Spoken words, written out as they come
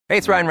Hey,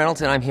 it's Ryan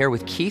Reynolds, and I'm here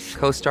with Keith,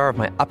 co-star of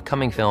my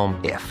upcoming film,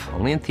 If,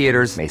 only in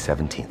theaters May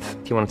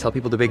 17th. Do you want to tell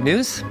people the big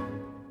news?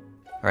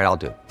 All right, I'll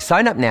do it.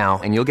 Sign up now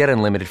and you'll get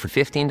unlimited for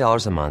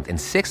 $15 a month and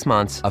 6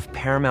 months of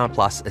Paramount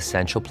Plus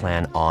Essential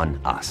Plan on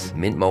us.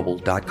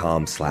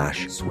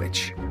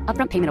 MintMobile.com/switch.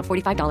 Upfront payment of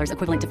 $45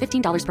 equivalent to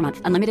 $15 per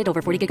month. Unlimited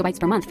over 40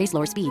 gigabytes per month. Face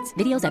lower speeds.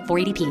 Videos at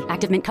 480p.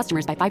 Active Mint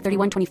customers by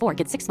 531.24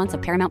 get 6 months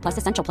of Paramount Plus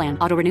Essential Plan.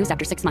 Auto renews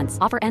after 6 months.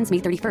 Offer ends May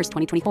 31st,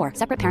 2024.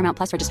 Separate Paramount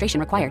Plus registration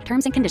required.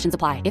 Terms and conditions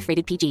apply if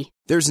rated PG.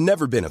 There's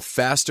never been a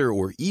faster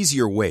or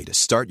easier way to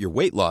start your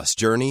weight loss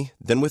journey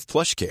than with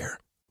PlushCare.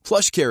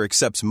 PlushCare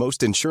accepts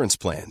most insurance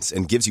plans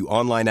and gives you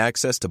online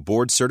access to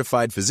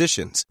board-certified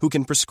physicians who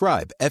can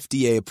prescribe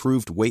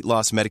FDA-approved weight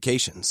loss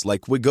medications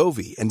like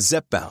Wegovy and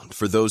Zepbound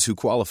for those who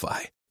qualify.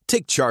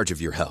 Take charge of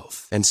your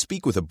health and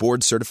speak with a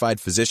board-certified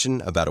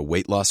physician about a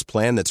weight loss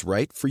plan that's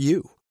right for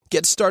you.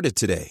 Get started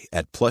today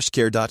at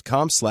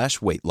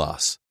plushcare.com/weight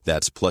loss.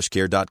 That's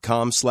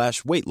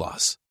plushcare.com/weight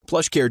loss.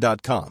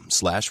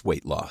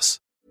 plushcare.com/weight loss.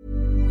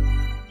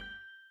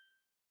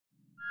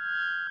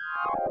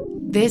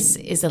 This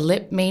is a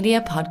Lip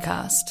Media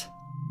podcast.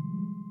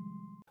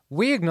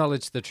 We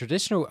acknowledge the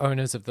traditional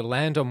owners of the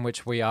land on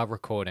which we are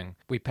recording.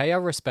 We pay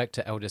our respect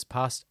to elders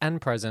past and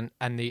present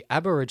and the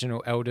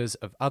Aboriginal elders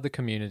of other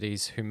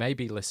communities who may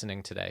be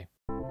listening today.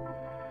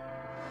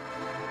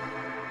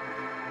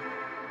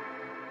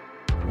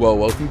 Well,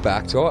 welcome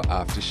back to our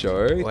after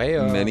show.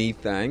 Way-o. Many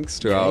thanks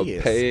to our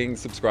paying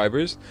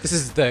subscribers. This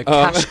is the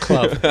Cash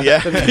Club. Yeah.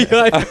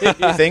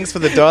 Thanks for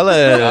the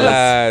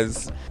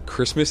dollars.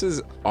 Christmas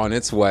is on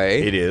its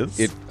way. It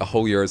is. A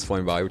whole year has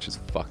flown by, which is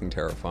fucking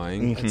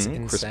terrifying. It's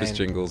insane. Christmas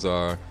jingles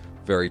are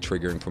very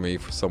triggering for me,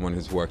 for someone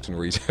who's worked in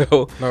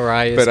retail.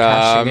 Mariah's but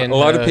cashing in a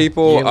lot of her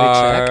people yearly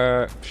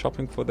are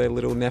shopping for their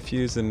little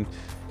nephews and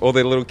all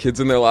their little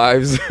kids in their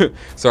lives.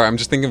 Sorry, I'm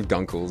just thinking of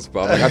gunkles,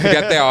 but I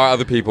forget there are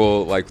other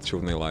people like with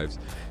children in their lives.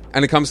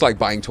 And it comes to like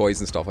buying toys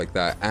and stuff like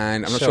that.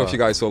 And I'm not sure if you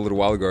guys saw a little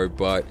while ago,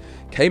 but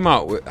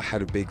Kmart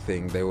had a big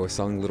thing. They were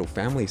selling little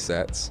family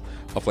sets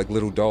of like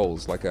little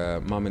dolls, like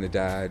a mum and a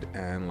dad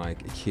and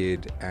like a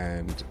kid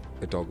and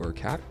a dog or a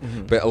cat.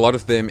 But a lot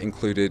of them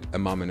included a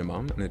mum and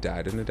a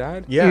dad and a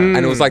dad. Yeah. And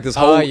it was like this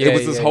whole, yeah, it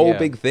was this yeah, whole yeah.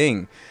 big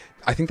thing.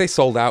 I think they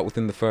sold out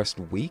within the first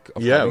week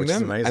of having which is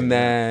them. amazing. And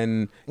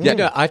then, You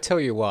know, I tell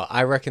you what,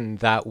 I reckon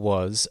that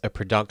was a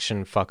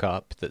production fuck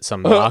up that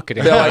some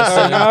marketing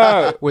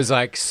person was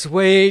like,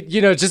 sweet,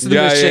 you know, just the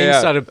machine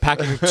started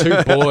packing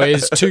 2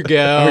 boys, 2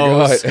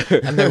 girls,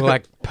 and they were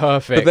like,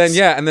 perfect. But then,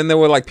 and then there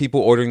were like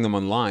people ordering them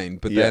online.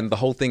 But then the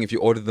whole thing, if you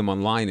ordered them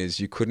online, is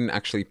you couldn't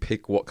actually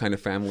pick what kind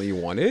of family you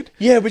wanted.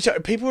 Yeah, which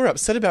people were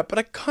upset about, but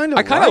I kind of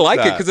like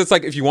it that. because it's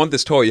like if you want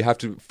this toy, you have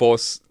to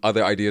force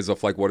other ideas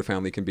of like what a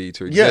family can be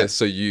to exist.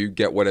 So you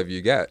get whatever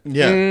you get.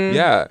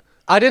 Yeah.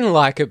 I didn't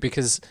like it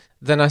because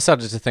then I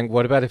started to think,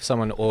 what about if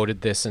someone ordered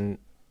this and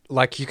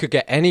like you could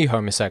get any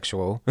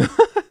homosexual?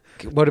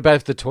 What about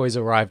if the toys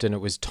arrived and it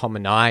was Tom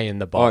and I in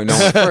the box? Oh,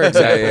 no. For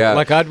example. Yeah.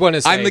 Like I'd want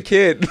to say, I'm the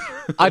kid.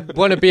 I'd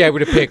want to be able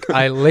to pick,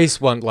 I at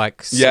least want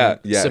like some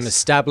Yes.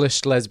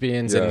 established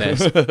lesbians in their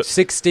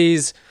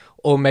 60s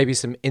or maybe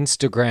some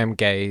Instagram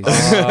gays.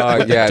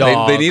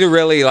 They need to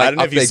really like I don't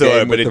know up if you their saw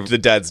game it, but with the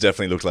dads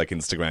definitely looked like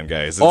Instagram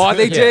gays. Oh,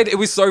 they did. It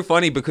was so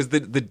funny because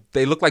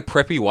they look like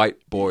preppy white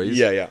boys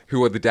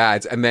who are the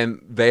dads. And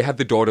then they had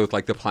the daughter with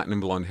like the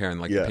platinum blonde hair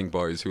and like the pink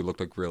bows who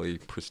looked like really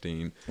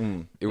pristine.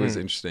 It was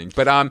interesting.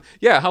 But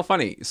how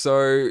funny.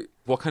 So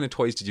what kind of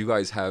toys did you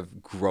guys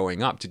have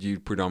growing up? Did you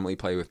predominantly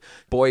play with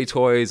boy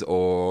toys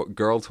or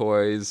girl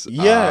toys?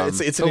 Yeah, it's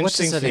an what does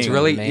interesting that thing. It's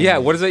really,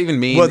 what does that even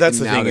mean? Well, that's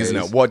the thing, nowadays? isn't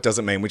it? What does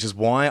it mean? Which is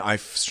why I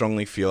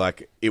strongly feel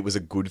like it was a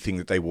good thing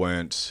that they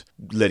weren't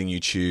letting you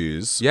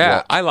choose. Yeah,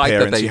 what I like that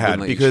parents they you had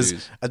wouldn't let you because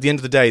choose. at the end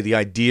of the day, the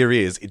idea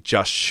is it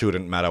just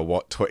shouldn't matter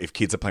what toy. If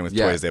kids are playing with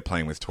toys, they're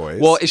playing with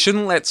toys. Well, it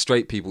shouldn't let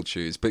straight people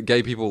choose, but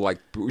gay people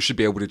should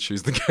be able to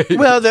choose the game.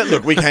 Well,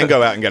 look, we can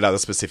go out and get other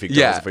specific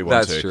toys if we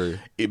want that's to. true.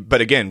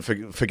 But again,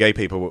 for gay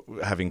people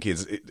having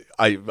kids,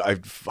 I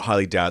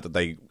highly doubt that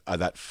they are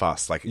that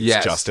fussed. Like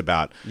it's just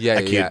about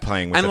a kid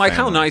playing with and a like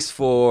how family. nice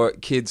for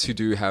kids who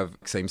do have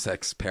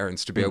same-sex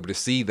parents to be able to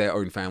see their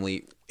own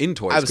family in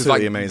toys. 'Cause,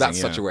 Absolutely like, amazing, That's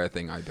yeah. such a rare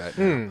thing, I bet.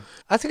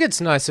 I think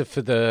it's nicer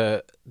for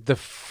the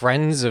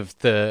friends of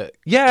the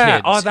Yeah,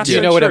 kids. oh, that's Do you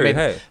so know what I true, mean?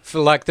 hey. For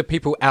like the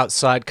people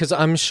outside, because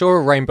I'm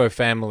sure Rainbow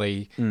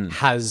Family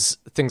has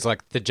things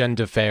like the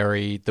Gender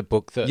Fairy, the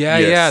book that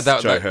Yes,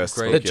 that Joe that Hurst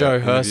great book, the Joe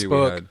interview Hurst we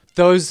book. had.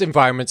 Those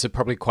environments are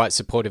probably quite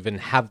supportive and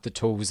have the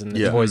tools and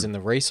the toys and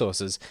the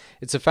resources.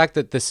 It's the fact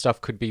that this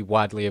stuff could be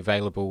widely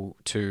available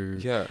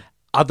to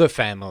other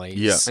families.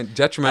 Yeah. And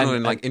detrimental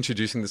in like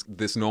introducing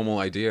this normal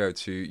idea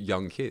to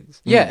young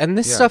kids. Yeah, and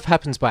this stuff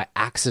happens by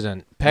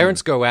accident.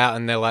 Parents go out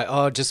and they're like,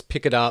 oh, just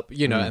pick it up,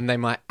 you know, and they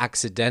might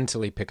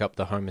accidentally pick up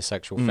the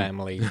homosexual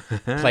family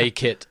play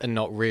kit and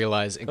not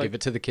realize and give it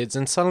to the kids.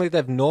 And suddenly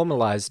they've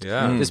normalized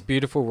this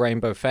beautiful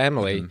rainbow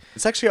family.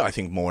 It's actually, I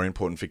think, more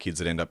important for kids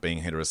that end up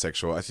being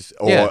heterosexual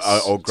or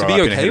Yes. grow To be up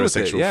in a okay with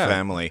it, heterosexual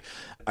family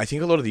I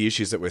think a lot of the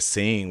issues that we're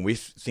seeing with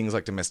things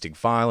like domestic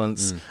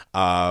violence,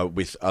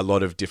 with a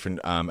lot of different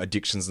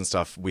addictions and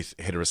stuff with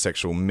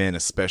heterosexual men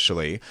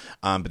especially,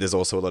 but there's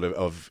also a lot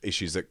of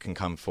issues that can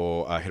come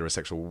for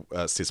heterosexual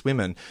cis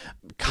women,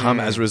 come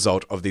as a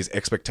result of these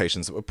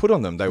expectations that were put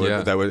on them.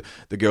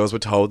 The girls were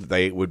told that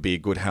they would be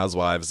good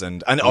housewives,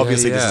 and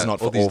obviously this is not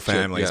for all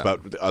families, but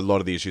a lot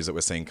of the issues that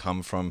we're seeing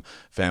come from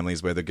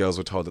families where the girls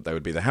were told that they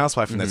would be the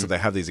housewife, and so they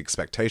have these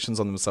expectations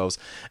on themselves,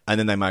 and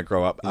then they might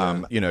grow up,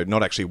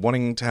 not actually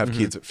wanting to have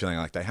kids but feeling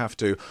like they have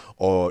to,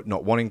 or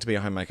not wanting to be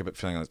a homemaker but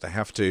feeling like they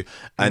have to.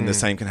 And the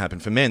same can happen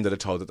for men that are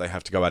told that they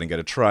have to go out and get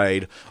a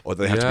trade, or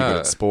they have to be good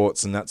at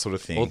sports and that sort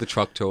of thing. All the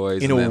truck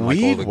toys. In a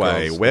weird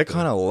way, we're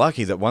kind of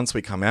lucky that once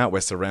we come out,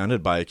 we're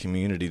surrounded by a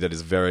community that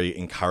is very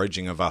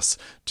encouraging of us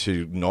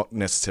to not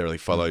necessarily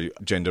follow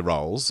gender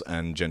roles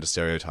and gender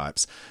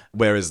stereotypes.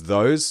 Whereas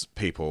those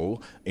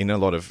people in a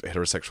lot of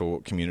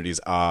heterosexual communities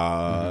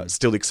are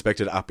still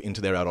expected up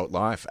into their adult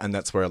life. And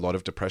that's where a lot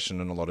of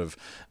depression and a lot of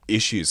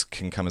issues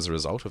can come as a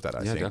result of that,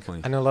 I think.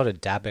 Definitely. And a lot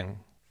of dabbing.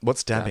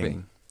 What's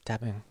dabbing?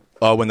 Dabbing.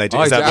 Oh, when they do.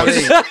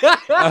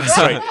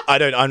 Sorry,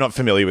 I'm not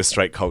familiar with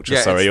straight culture.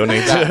 Sorry, you'll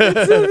need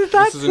to.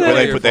 Where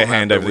they put their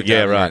hand over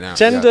the. Right.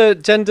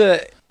 Gender.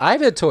 I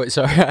had a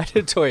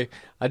toy.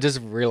 I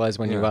just realized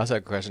when you asked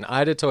that question. I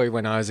had a toy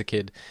when I was a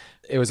kid.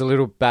 It was a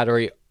little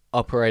battery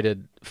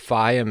operated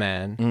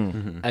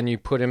fireman, and you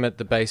put him at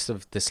the base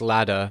of this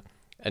ladder,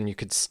 and you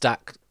could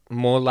stack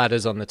more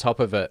ladders on the top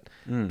of it.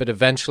 But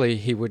eventually,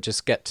 he would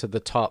just get to the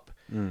top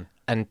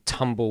and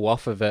tumble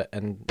off of it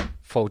and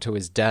fall to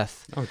his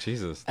death. Oh,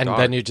 Jesus. And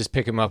then you just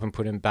pick him up and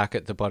put him back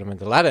at the bottom of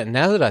the ladder. And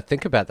now that I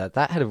think about that,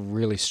 that had a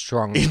really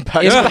strong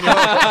impact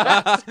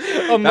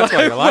on That's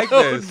why I like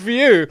this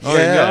view. Oh,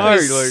 no.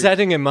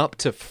 Setting him up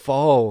to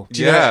fall.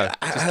 Just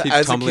keep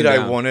as a kid, down.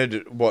 I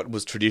wanted what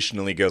was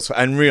traditionally girls' toys.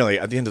 And really,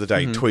 at the end of the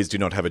day, toys do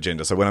not have a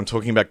gender. So when I'm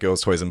talking about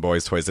girls' toys and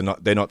boys' toys,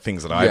 they're not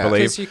things that I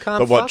believe. You can't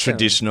but what fuck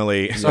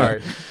traditionally...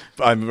 Sorry.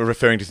 I'm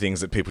referring to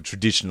things that people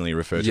traditionally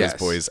refer to as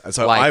boys.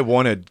 So I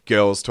wanted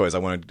girls' toys. I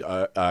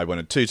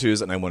wanted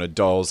tutus, and I wanted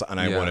dolls, and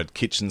I wanted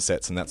kitchen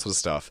sets and that sort of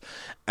stuff.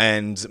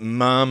 And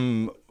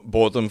Mum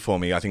bought them for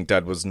me. I think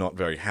Dad was not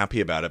very happy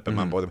about it, but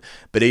Mum bought them.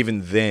 But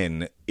even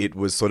then, it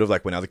was sort of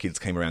like when other kids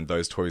came around,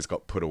 those toys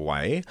got put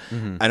away.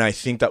 And I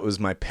think that was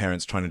my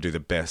parents trying to do the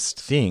best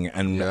thing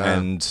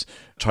and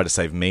try to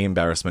save me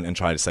embarrassment and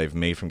try to save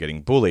me from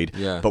getting bullied.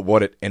 But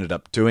what it ended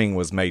up doing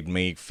was made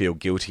me feel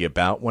guilty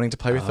about wanting to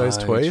play with those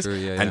toys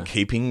and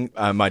keeping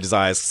my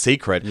desires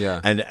secret.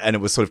 And it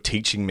was sort of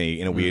teaching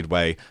me in a weird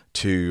way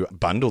to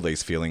bundle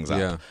these feelings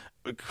up.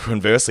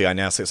 Conversely, I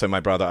now say, so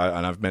my brother,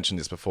 and I've mentioned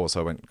this before,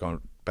 so I won't go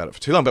on about it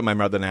for too long, but my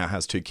brother now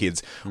has 2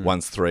 kids.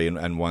 One's 3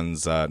 and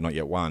one's not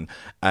yet 1.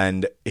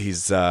 And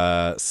his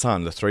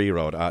son, the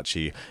 3-year-old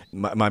Archie,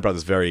 my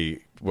brother's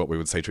very... what we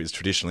would say is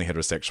traditionally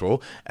heterosexual,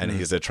 and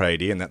he's a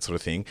tradie and that sort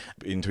of thing,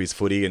 into his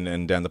footy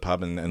and down the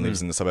pub and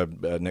lives in the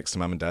suburb next to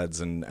mum and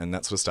dad's and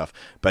that sort of stuff.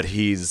 But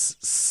his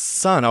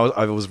son,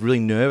 I was really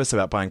nervous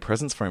about buying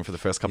presents for him for the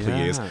first couple of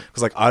years,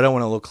 because like, I don't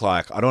want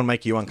to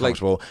make you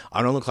uncomfortable.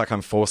 I don't look like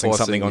I'm forcing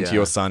something onto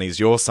your son. He's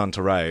your son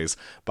to raise,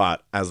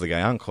 but as the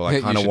gay uncle, I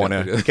kind of want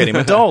to get him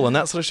a doll and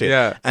that sort of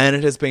shit. And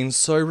it has been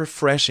so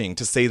refreshing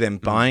to see them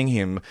buying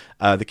him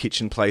the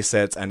kitchen play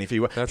sets, and if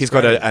he's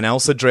got an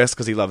Elsa dress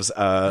because he loves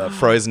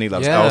Frozen, he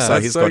loves Elsa,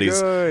 he's got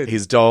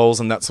his dolls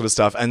and that sort of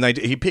stuff, and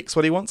he picks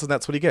what he wants and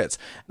that's what he gets.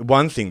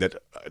 One thing that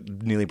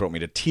nearly brought me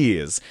to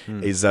tears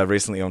is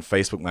recently on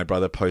Facebook, my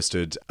brother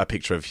posted a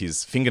picture of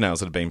his fingernails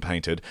that had been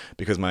painted,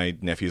 because my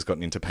nephew's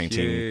gotten into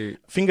painting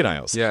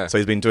fingernails. So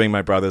he's been doing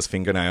my brother's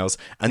fingernails,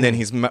 and then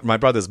my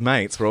brother's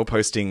mates were all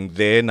posting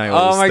their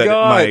nails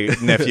my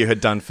nephew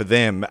had done for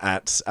them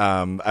at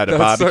a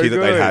barbecue that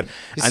they'd had.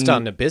 He's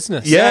starting a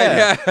business.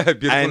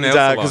 Beautiful and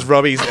nail because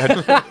Robbie's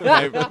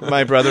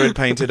my brother had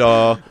painted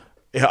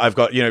I've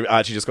got,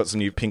 Archie just got some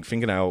new pink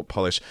fingernail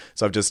polish,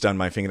 so I've just done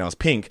my fingernails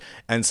pink.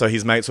 And so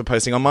his mates were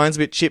posting, mine's a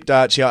bit chipped,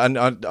 Archie, and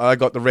I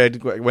got the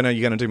red. When are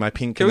you going to do my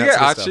pink? Can we get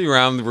Archie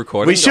around the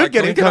recording? We should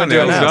get him to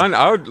nails done.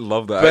 I would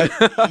love that.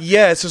 But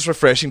it's just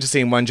refreshing to see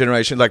in one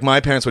generation. Like, my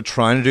parents were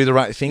trying to do the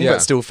right thing, but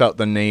still felt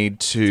the need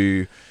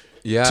to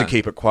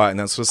keep it quiet and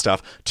that sort of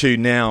stuff. To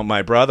now,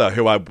 my brother,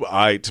 who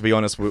I to be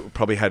honest,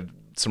 probably had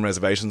some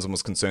reservations and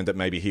was concerned that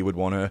maybe he would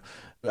want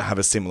to have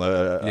a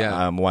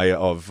similar way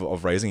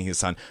of raising his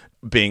son,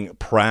 being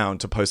proud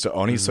to post it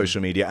on his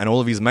social media, and all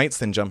of his mates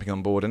then jumping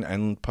on board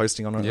and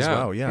posting on it as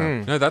well.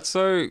 No, that's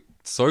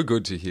so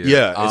good to hear.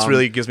 It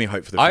really gives me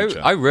hope for the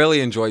future. I really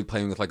enjoyed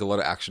playing with like a lot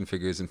of action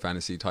figures and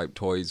fantasy type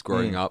toys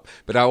growing up,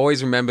 but I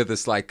always remember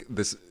this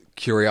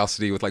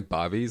curiosity with like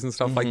Barbies and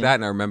stuff like that.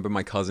 And I remember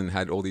my cousin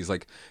had all these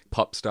like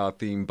pop star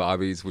themed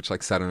Barbies which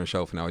like sat on a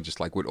shelf, and I would just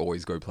would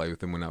always go play with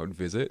them when I would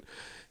visit.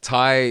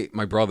 Ty,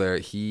 my brother,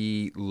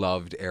 he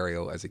loved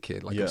Ariel as a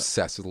kid,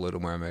 obsessed with The Little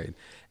Mermaid.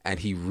 And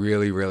he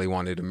really, really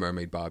wanted a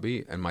mermaid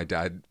Barbie, and my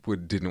dad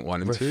didn't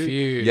want him to.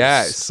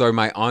 Yeah, so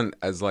my aunt,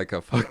 as like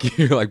a fuck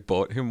you,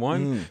 bought him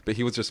one. But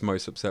he was just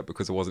most upset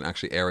because it wasn't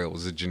actually Ariel; it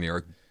was a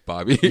generic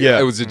Barbie.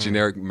 It was a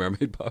generic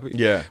mermaid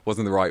Barbie.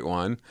 Wasn't the right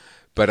one.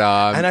 But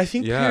and I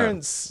think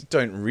parents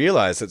don't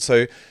realize it.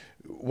 So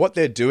what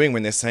they're doing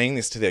when they're saying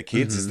this to their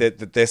kids is that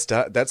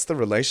that's the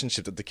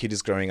relationship that the kid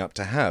is growing up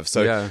to have.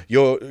 So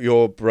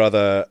your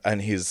brother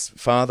and his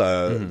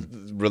father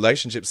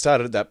relationship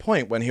started at that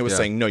point when he was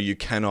saying, no, you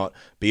cannot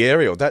be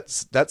Ariel.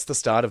 That's the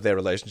start of their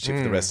relationship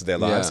for the rest of their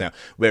lives now.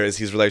 Whereas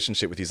his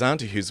relationship with his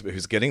auntie, who's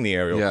getting the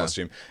Ariel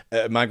costume,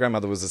 my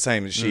grandmother was the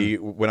same. She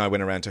when I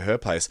went around to her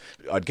place,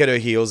 I'd get her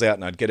heels out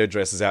and I'd get her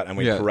dresses out and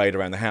we'd parade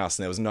around the house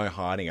and there was no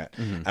hiding it.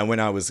 And when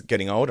I was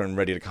getting older and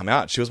ready to come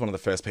out, she was one of the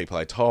first people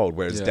I told,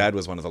 whereas Dad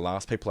was one of the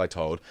last people I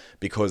told,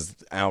 because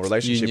our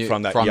relationship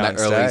from that young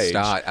stage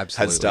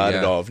had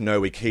started off, no,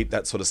 we keep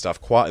that sort of stuff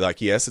quiet.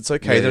 Like, yes, it's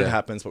okay that it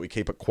happens, but we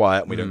keep it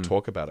quiet and we don't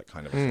talk about it,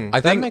 kind of thing. I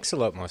think that makes a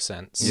lot more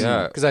sense.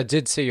 Yeah. Because I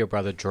did see your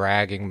brother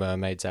dragging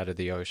mermaids out of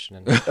the ocean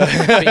and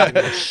beating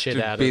the shit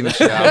out of them.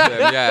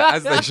 Yeah,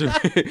 as they should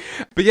be.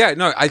 But yeah,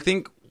 no, I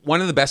think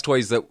one of the best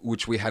toys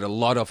which we had a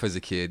lot of as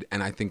a kid,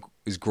 and I think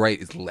is great,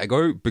 is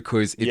Lego,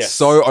 because it's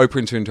so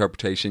open to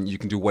interpretation. You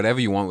can do whatever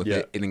you want with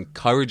it. It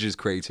encourages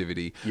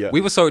creativity. We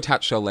were so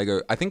attached to our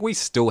Lego. I think we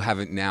still have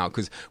it now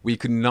because we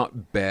could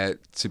not bear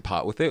to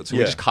part with it. So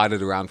we just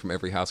carted it around from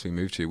every house we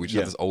moved to. We just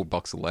had this old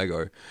box of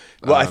Lego.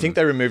 Well, I think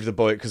they removed the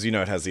boy because, it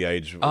has the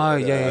age.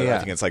 I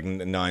think it's like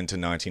 9 to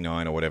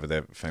 99 or whatever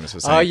they're famous for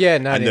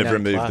saying. And they've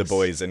removed the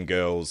boys and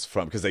girls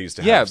from, because they used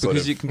to have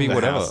because you can be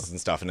whatever and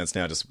stuff, and it's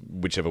now just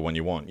whichever one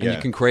you want. And you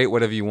can create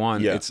whatever you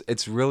want.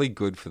 It's really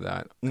good for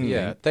that.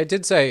 Yeah, they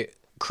did say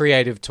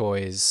creative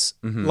toys.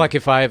 Like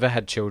if I ever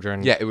had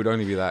children, it would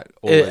only be that.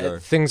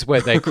 Things where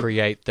they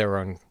create their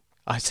own.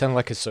 I sound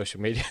like a social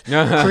media.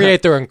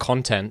 Create their own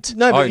content.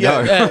 No, but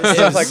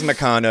stuff like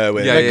Meccano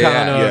and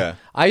Meccano.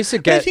 I used to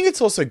get. But I think it's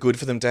also good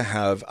for them to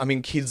have. I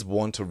mean, kids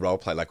want to role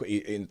play. Like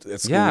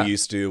at school, we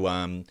used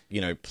to,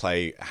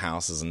 play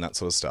houses and that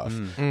sort of stuff.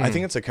 I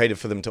think it's okay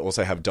for them to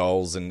also have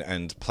dolls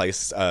and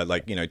place,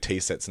 tea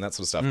sets and that sort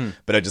of stuff.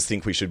 But I just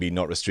think we should be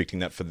not restricting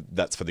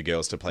that's for the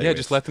girls to play. Yeah, with.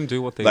 just let them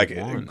do what they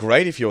want.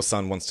 Great if your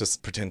son wants to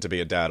pretend to be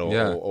a dad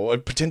or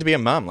pretend to be a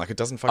mum. Like, it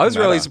doesn't fucking matter. I was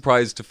really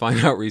surprised to find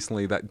out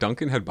recently that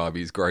Duncan had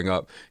Barbies growing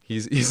up. He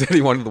said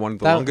he wanted one of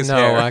the longest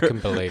hair. No, I can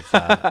believe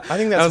that. I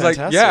think that's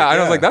fantastic. I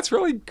was like, that's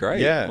really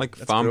great. Yeah, like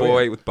farm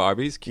boy with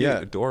Barbies, cute,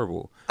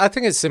 adorable. I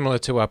think it's similar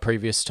to our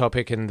previous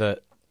topic in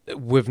that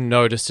we've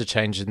noticed a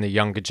change in the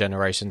younger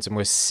generations, and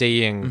we're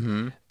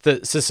seeing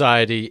that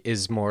society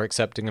is more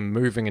accepting and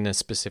moving in a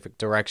specific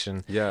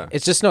direction. Yeah,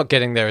 it's just not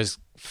getting there as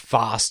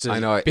fast as, I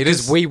know,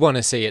 because we want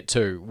to see it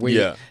too.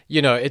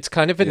 It's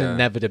kind of an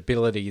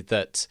inevitability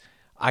that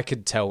I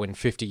could tell in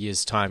 50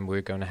 years' time we're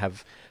going to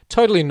have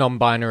totally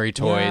non-binary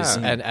toys,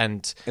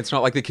 and it's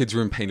not like the kids'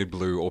 room painted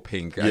blue or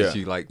pink as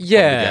you like. From the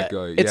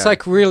get-go. It's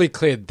like really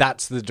clear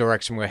that's the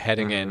direction we're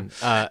heading in.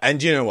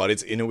 And you know what?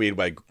 It's in a weird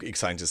way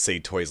exciting to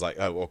see toys like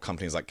or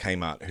companies like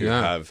Kmart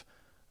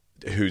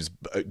who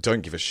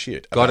don't give a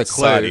shit about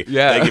society.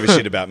 They give a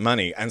shit about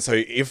money. And so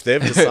if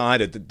they've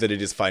decided that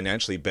it is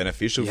financially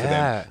beneficial for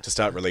them to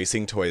start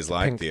releasing toys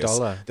like this,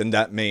 then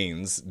that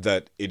means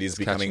that it is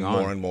becoming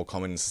more and more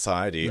common in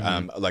society.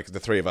 Like the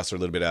three of us are a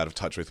little bit out of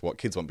touch with what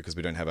kids want because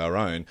we don't have our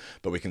own,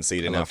 but we can see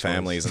it in our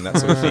families and that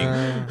sort of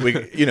thing.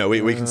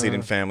 We can see it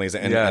in families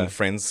and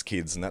friends'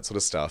 kids and that sort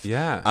of stuff.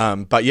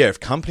 But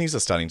if companies are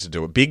starting to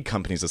do it, big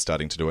companies are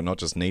starting to do it, not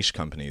just niche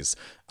companies,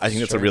 I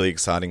think that's a really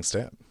exciting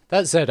step.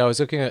 That said, I was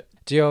looking at,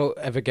 do you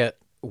ever get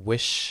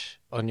Wish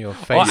on your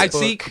Facebook? Well, I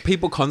see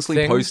people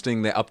constantly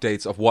posting their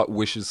updates of what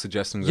Wish is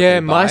suggesting.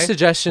 My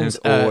suggestions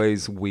are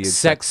always weird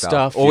sex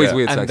stuff, always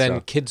weird and sex then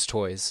stuff. Kids'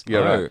 toys.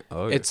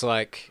 It's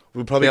like...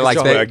 We'll probably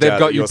they've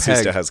got your you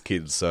sister pegged. has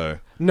kids, so...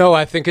 No,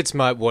 I think it's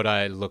what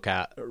I look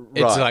at.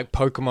 It's like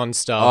Pokemon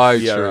stuff. Oh,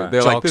 true.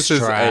 They're like, this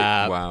is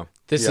wow.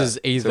 This is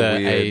either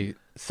a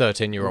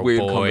 13-year-old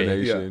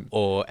boy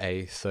or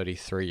a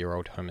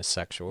 33-year-old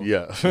homosexual.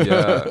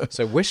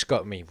 So Wish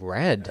got me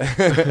red.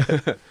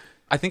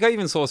 I think I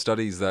even saw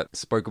studies that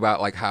spoke about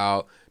like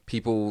how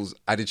people's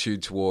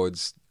attitude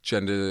towards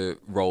gender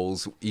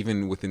roles,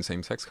 even within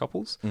same-sex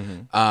couples,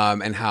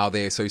 and how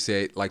they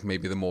associate like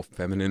maybe the more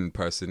feminine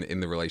person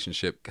in the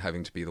relationship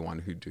having to be the one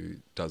who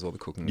does all the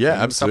cooking.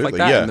 Absolutely. Stuff like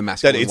that. And the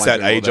masculine it's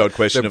that age-old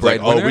question of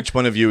like, which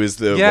one of you is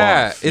the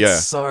wife?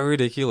 It's so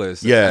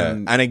ridiculous.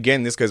 And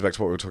again, this goes back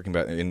to what we were talking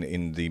about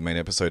in the main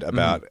episode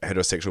about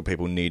heterosexual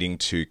people needing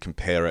to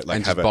compare it, like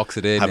and have just box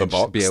it in, have a and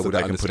box just be able that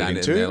to they can put it understand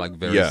into. it. They're like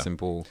very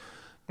simple.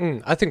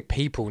 I think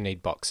people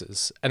need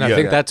boxes. And I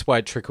think that's why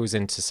it trickles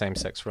into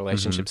same-sex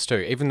relationships too.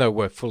 Even though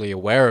we're fully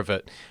aware of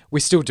it,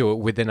 we still do it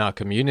within our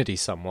community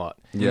somewhat.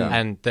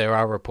 And there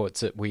are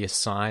reports that we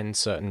assign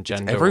certain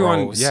gender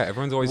roles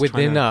everyone's always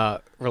within our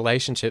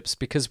relationships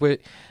because we're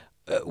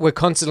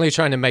constantly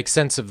trying to make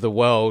sense of the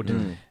world,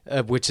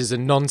 which is a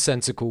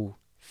nonsensical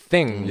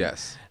thing.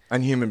 Yes.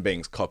 And human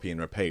beings copy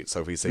and repeat.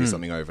 So if we see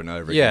something over and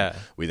over again,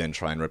 we then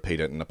try and repeat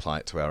it and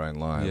apply it to our own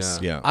lives.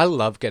 I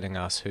love getting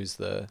asked who's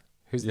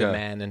Who's the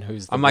man and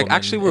who's the I'm like, woman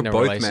actually, we're in a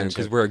both men relationship?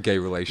 because we're a gay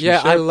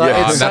relationship. Yeah, I love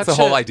it. That's the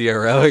whole idea,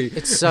 really.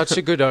 It's such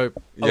a good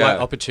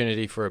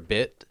opportunity for a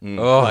bit.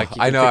 Oh, like, you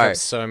can I know. Pick up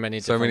so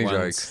many different ones.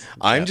 jokes.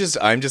 I'm just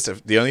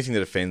the only thing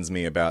that offends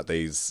me about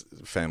these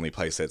family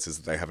playsets is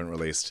that they haven't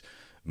released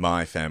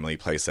my family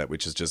playset,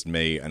 which is just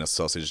me and a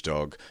sausage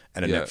dog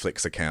and a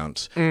Netflix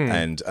account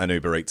and an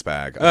Uber Eats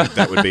bag. I think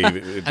that would be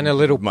and a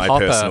little my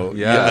popper. personal,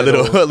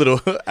 a little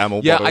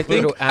amel. Yeah,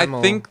 bottle. I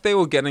think they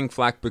were getting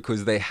flack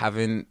because they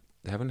haven't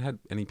had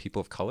any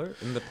people of color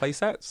in the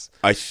playsets.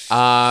 I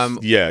think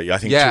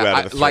 2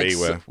 out of the 3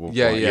 were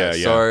yeah.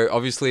 So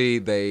obviously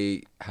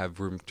they have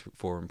room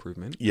for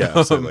improvement. Yeah,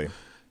 absolutely.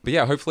 But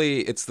yeah,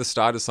 hopefully it's the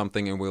start of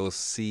something and we'll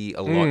see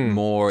a lot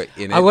more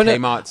in it.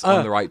 Kmart's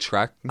on the right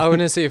track. I want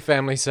to see a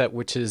family set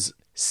which is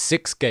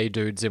 6 gay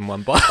dudes in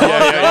one box.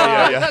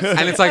 Yeah.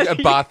 And it's like a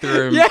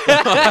bathroom.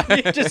 Yeah,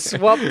 you just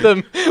swap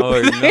them.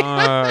 Oh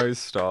no,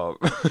 stop.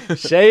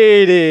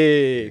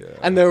 Shady. Yeah.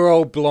 And they're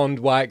all blonde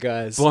white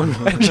guys.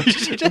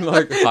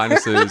 Like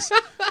harnesses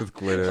with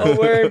glitter. All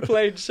wearing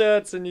plaid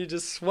shirts and you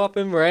just swap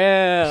them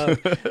around.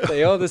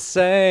 They're all the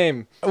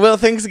same. Well,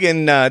 thanks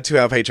again to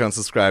our Patreon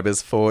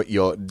subscribers for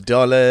your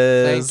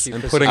dollars. Thank you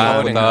and for putting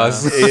up with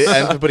us.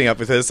 And for putting up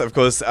with us. Of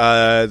course,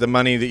 the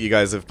money that you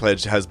guys have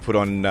pledged has put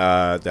on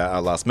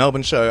our last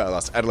Melbourne show, our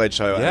last Adelaide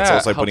show, and it's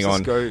also putting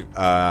on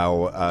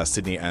our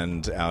Sydney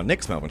and our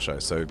next Melbourne show.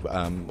 So,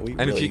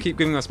 if you keep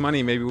giving us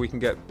money, maybe we can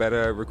get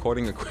better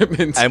recording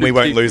equipment. And we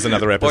won't lose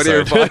another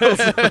episode.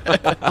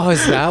 Oh,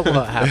 is that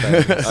what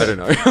happened? I don't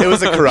know. It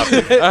was a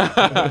corrupted.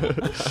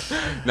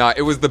 No,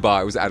 it was the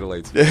bar. It was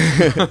Adelaide's.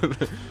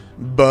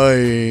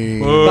 Bye.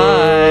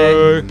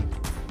 Bye.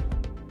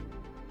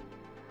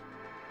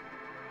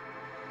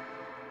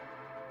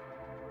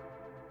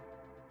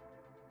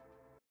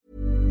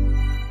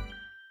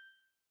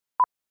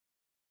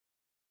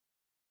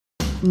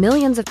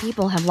 Millions of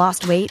people have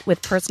lost weight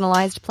with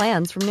personalized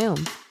plans from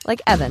Noom.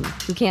 Like Evan,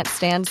 who can't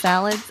stand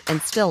salads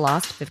and still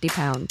lost 50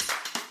 pounds.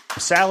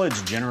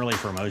 Salads generally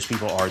for most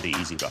people are the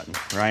easy button,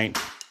 right?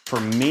 For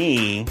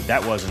me,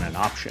 that wasn't an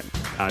option.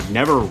 I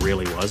never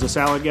really was a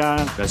salad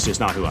guy. That's just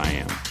not who I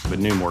am. But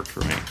Noom worked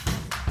for me.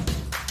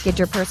 Get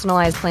your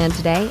personalized plan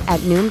today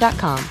at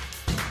Noom.com.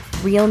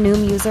 Real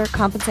Noom user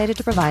compensated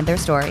to provide their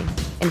story.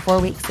 In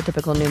 4 weeks, the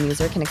typical Noom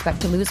user can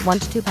expect to lose 1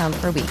 to 2 pounds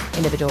per week.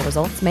 Individual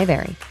results may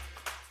vary.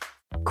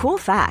 Cool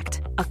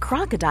fact, a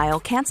crocodile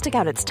can't stick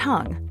out its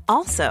tongue.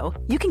 Also,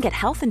 you can get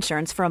health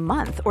insurance for a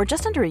month or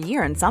just under a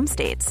year in some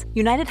states.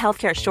 United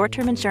Healthcare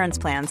short-term insurance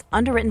plans,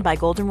 underwritten by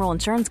Golden Rule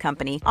Insurance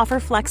Company, offer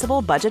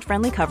flexible,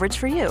 budget-friendly coverage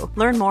for you.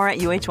 Learn more at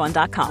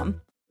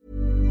uh1.com.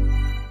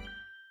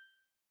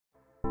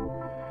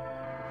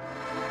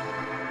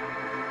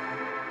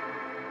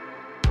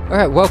 All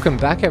right, welcome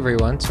back,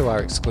 everyone, to our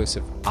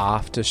exclusive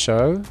after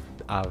show.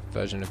 Our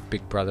version of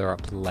Big Brother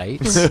Up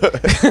Late.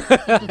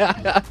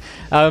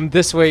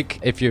 This week,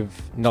 if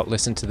you've not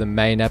listened to the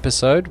main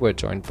episode, we're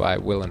joined by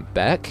Will and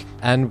Beck,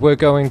 and we're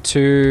going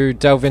to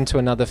delve into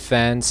another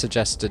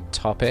fan-suggested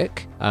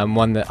topic,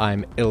 one that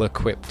I'm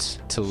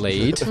ill-equipped to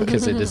lead,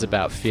 because it is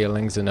about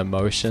feelings and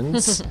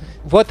emotions.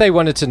 What they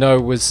wanted to know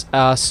was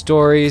our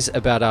stories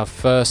about our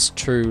first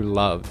true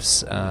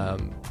loves,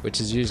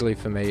 which is usually,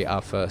 for me,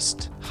 our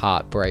first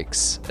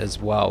heartbreaks as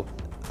well.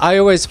 I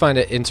always find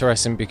it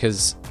interesting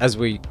because, as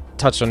we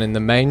touched on in the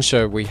main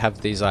show, we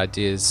have these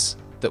ideas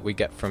that we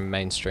get from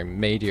mainstream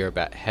media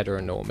about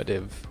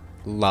heteronormative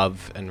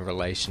love and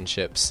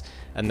relationships,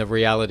 and the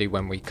reality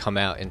when we come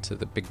out into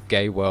the big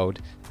gay world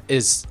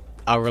is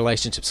our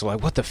relationships are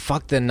like, what the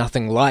fuck, they're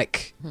nothing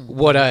like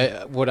what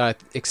I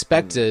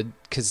expected,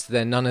 because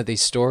they're none of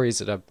these stories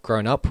that I've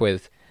grown up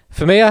with.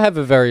 For me, I have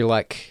a very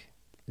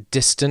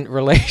distant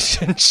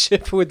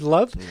relationship with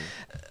love.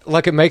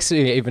 It makes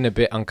me even a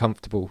bit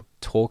uncomfortable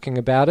talking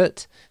about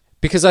it,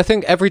 because I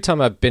think every time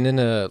I've been in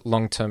a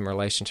long-term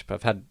relationship,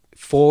 I've had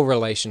 4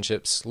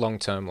 relationships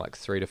long-term,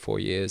 3 to 4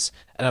 years,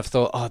 and I've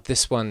thought, oh,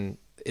 this one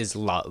is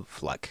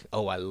love.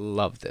 Oh, I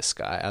love this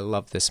guy. I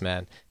love this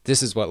man.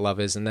 This is what love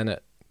is. And then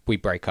we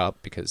break up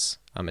because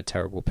I'm a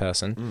terrible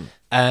person,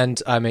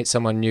 and I meet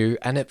someone new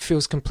and it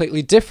feels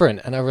completely different.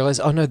 And I realize,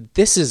 oh no,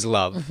 this is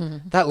love.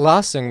 That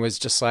last thing was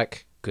just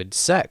good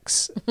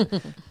sex.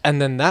 And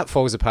then that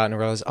falls apart and I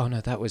realize, oh no,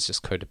 that was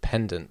just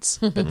codependence.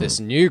 But this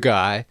new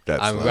guy,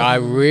 I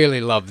really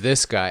love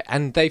this guy,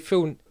 and they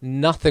feel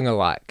nothing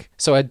alike.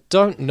 So I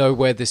don't know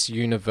where this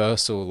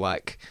universal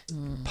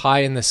pie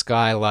in the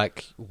sky,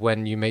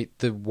 when you meet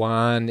the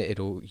one,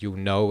 you'll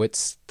know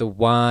it's the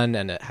one,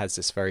 and it has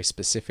this very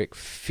specific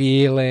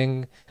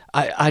feeling.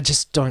 I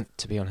just don't,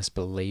 to be honest,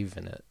 believe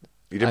in it.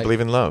 You don't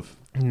believe in love?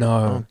 No.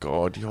 Oh,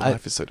 God, your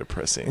life is so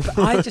depressing.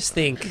 I just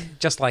think,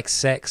 just like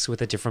sex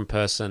with a different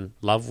person,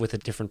 love with a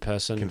different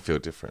person... can feel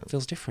different.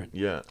 Feels different.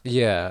 Yeah.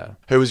 Yeah.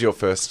 Who was your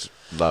first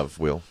love,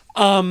 Will?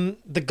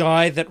 The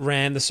guy that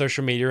ran the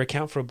social media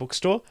account for a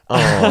bookstore.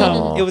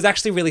 It was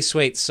actually really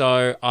sweet.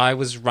 So I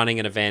was running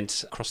an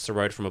event across the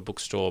road from a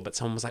bookstore, but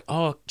someone was like,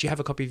 oh, do you have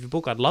a copy of your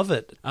book? I'd love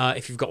it.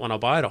 If you've got one, I'll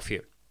buy it off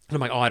you. And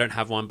I'm like, oh, I don't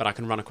have one, but I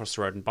can run across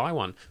the road and buy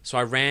one. So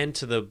I ran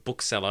to the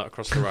bookseller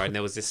across the road, and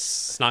there was this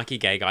snarky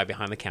gay guy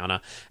behind the counter.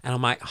 And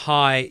I'm like,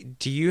 hi,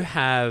 do you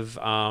have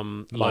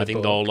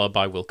Loathing Lola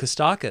by Will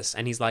Kostakis?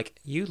 And he's like,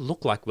 you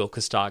look like Will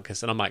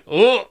Kostakis. And I'm like,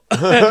 oh,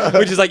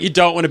 which is like, you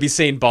don't want to be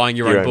seen buying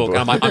your own book. And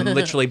I'm like, I'm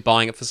literally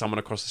buying it for someone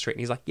across the street.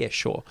 And he's like, yeah,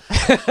 sure.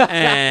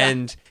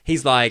 And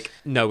he's like,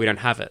 no, we don't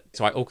have it.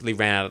 So I awkwardly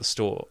ran out of the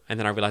store. And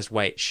then I realized,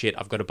 wait, shit,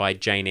 I've got to buy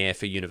Jane Eyre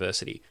for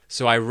university.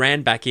 So I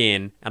ran back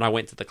in and I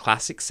went to the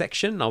classics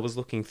section, and I was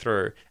looking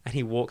through, and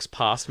he walks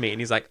past me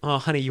and he's like, oh,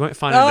 honey, you won't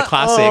find it in the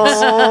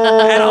classics.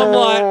 And I'm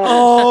like,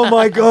 oh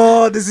my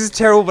God, this is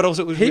terrible. But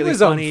also it was really funny. He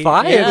was on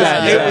fire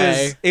that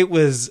day. It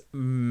was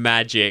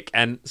magic.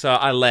 And so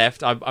I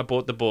left. I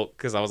bought the book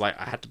because I was like,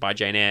 I had to buy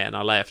Jane Eyre, and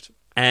I left.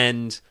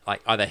 And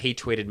like either he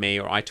tweeted me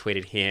or I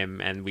tweeted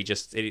him, and we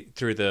just,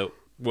 through the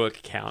work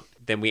account,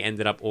 then we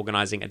ended up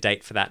organizing a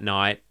date for that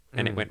night.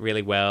 And it went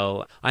really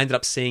well. I ended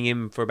up seeing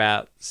him for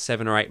about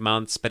 7 or 8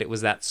 months, but it was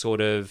that sort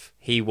of,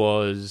 he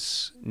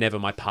was never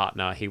my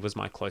partner. He was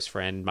my close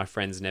friend. My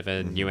friends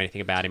never knew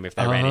anything about him. If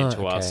they ran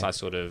into us, I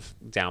sort of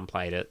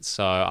downplayed it.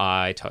 So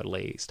I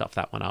totally stuffed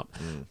that one up.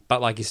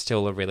 But like, he's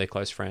still a really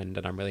close friend,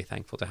 and I'm really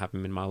thankful to have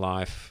him in my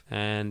life.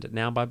 And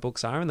now my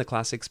books are in the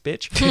classics,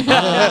 bitch.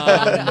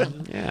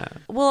 Yeah.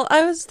 Well,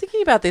 I was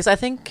thinking about this. I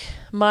think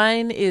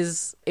mine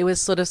is, it was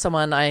sort of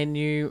someone I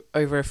knew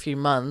over a few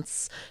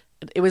months.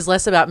 It was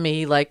less about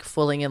me like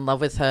falling in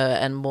love with her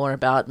and more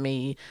about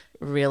me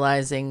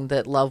realizing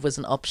that love was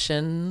an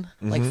option,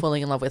 like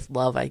falling in love with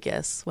love, I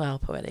guess. Wow,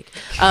 poetic.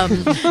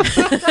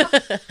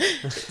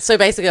 So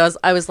basically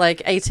I was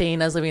like 18,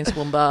 I was living in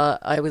Toowoomba.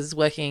 I was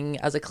working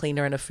as a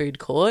cleaner in a food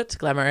court,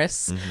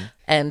 glamorous,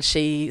 and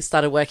she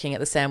started working at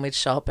the sandwich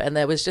shop, and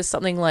there was just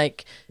something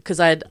like,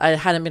 because I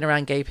hadn't been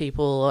around gay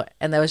people,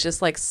 and there was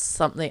just like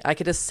something, I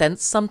could just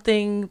sense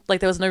something, like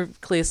there was no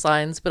clear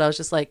signs, but I was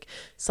just like,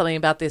 something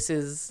about this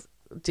is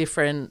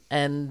different.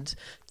 And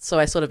so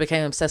I sort of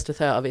became obsessed with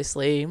her,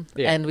 obviously,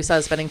 and we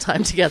started spending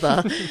time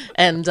together.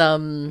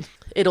 And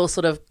it all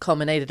sort of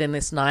culminated in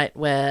this night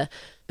where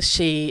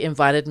she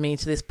invited me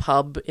to this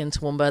pub in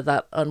Toowoomba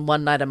that on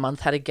one night a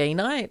month had a gay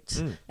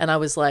night. And I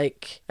was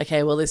like,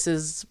 okay, well, this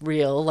is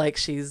real. Like,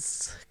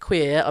 she's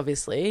queer,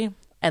 obviously.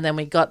 And then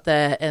we got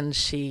there and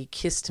she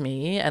kissed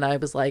me, and I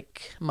was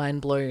like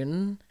mind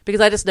blown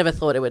because I just never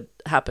thought it would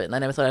happen. I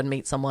never thought I'd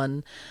meet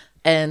someone.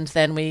 And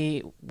then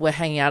we were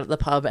hanging out at the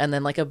pub, and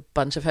then like a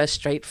bunch of her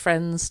straight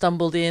friends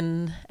stumbled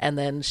in, and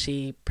then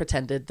she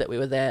pretended that we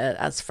were there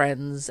as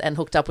friends and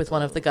hooked up with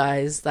one of the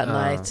guys that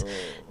night.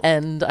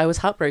 And I was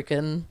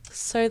heartbroken.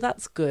 So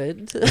that's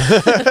good.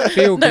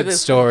 Feel good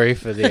story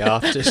for the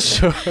after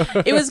show.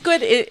 It was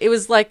good. It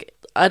was like,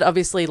 I'd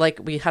obviously,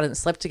 like, we hadn't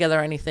slept together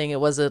or anything. It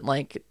wasn't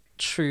like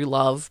true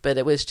love, but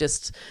it was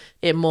just,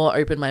 it more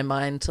opened my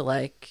mind to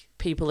like,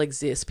 people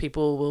exist.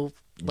 People will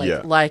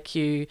like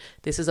you,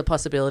 this is a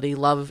possibility,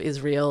 love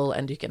is real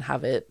and you can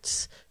have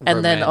it. And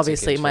romantic then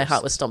obviously my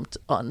heart was stomped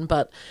on,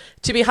 but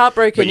to be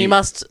heartbroken you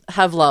must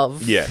have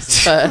love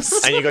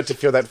first. And you got to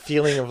feel that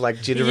feeling of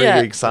like jittery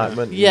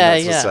excitement and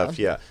that sort of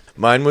stuff.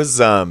 Mine was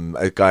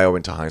a guy I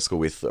went to high school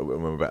with.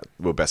 We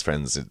were best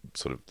friends at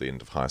sort of the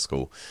end of high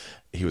school.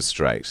 He was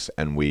straight,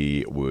 and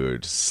we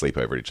would sleep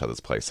over at each other's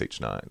place each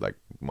night, like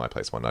my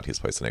place one night, his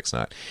place the next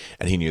night.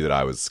 And he knew that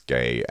I was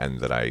gay and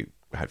that I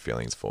had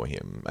feelings for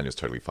him, and he was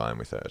totally fine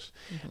with it.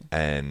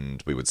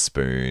 And we would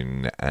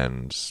spoon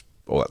and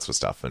all that sort of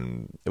stuff,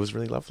 and it was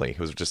really lovely.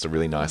 He was just a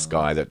really nice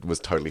guy that was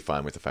totally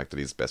fine with the fact that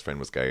his best friend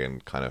was gay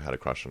and kind of had a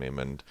crush on him.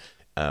 And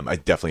I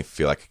definitely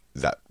feel like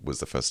that was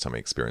the first time I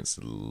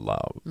experienced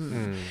love.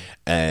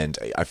 And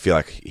I feel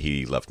like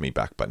he loved me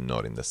back, but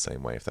not in the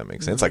same way, if that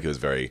makes sense. Like, he was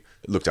very,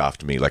 looked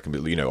after me, like,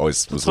 you know,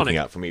 always was looking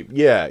out for me.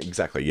 Yeah,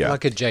 exactly, yeah.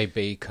 Like a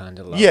JB kind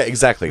of love. Yeah,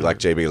 exactly, like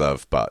JB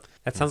love, but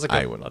that sounds like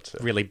a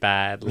really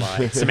bad,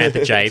 like,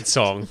 Samantha Jade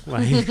song.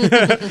 Like,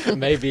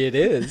 maybe it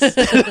is.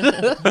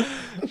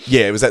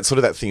 Yeah, it was that sort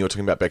of that thing you were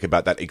talking about, Becca,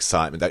 about that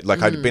excitement. That,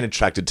 like, I'd been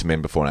attracted to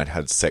men before, and I'd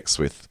had sex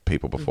with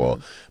people before,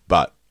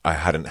 but I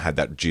hadn't had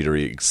that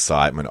jittery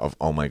excitement of,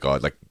 oh my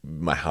God, like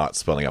my heart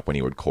swelling up when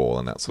he would call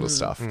and that sort of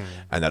stuff.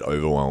 And that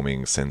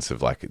overwhelming sense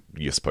of like,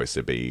 you're supposed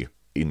to be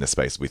in the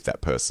space with that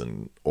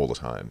person all the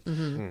time.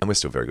 And we're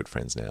still very good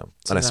friends now.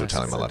 And I still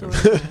tell him I love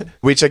him.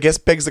 Which I guess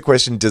begs the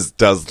question, does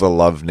the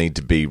love need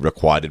to be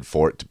required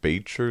for it to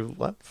be true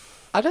love?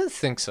 I don't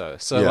think so.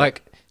 So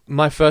like,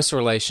 my first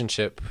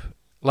relationship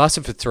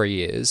lasted for 3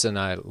 years, and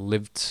I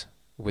lived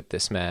with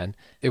this man.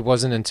 It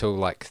wasn't until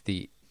like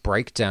the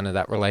breakdown of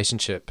that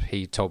relationship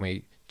he told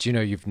me, do you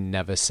know you've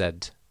never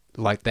said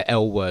like the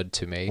L word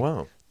to me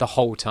the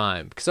whole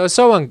time? Because I was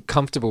so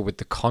uncomfortable with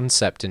the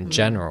concept in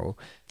general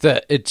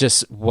that it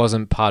just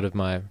wasn't part of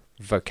my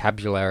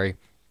vocabulary.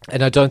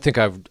 And I don't think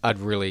I'd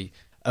really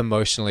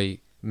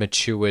emotionally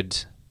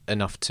matured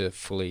enough to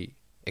fully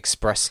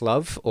express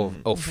love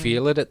or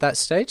feel it at that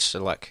stage.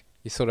 So like,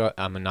 you thought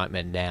I'm a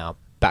nightmare now.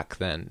 Back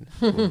then,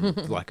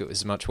 like, it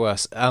was much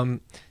worse.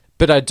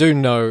 But I do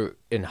know,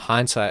 in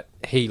hindsight,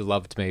 he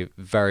loved me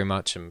very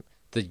much, and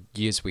the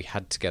years we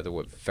had together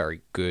were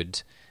very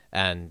good.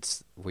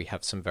 and we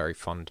have some very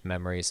fond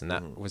memories, and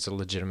that was a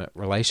legitimate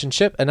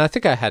relationship. And I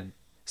think I had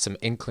some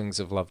inklings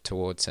of love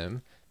towards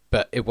him,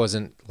 but it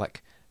wasn't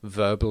like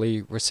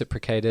verbally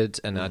reciprocated,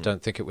 and I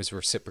don't think it was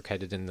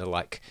reciprocated in the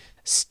like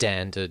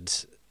standard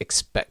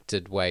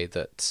expected way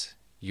that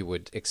you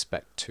would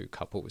expect two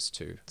couples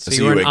to. So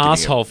you were an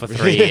asshole for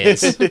 3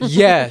 years.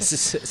 Yes,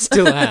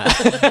 still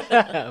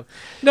am.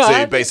 No,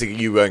 so basically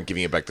you weren't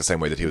giving it back the same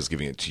way that he was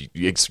giving it to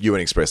you. You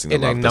weren't expressing the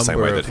love the same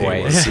way that he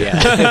was.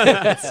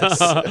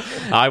 Yeah.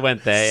 I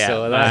went there, yeah.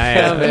 So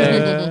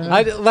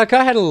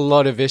I had a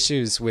lot of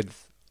issues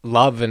with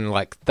love and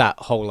like that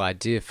whole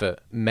idea for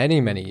many,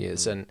 many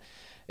years. And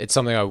it's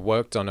something I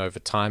worked on over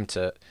time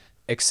to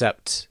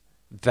accept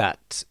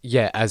that,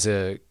 as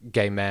a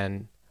gay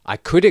man, I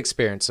could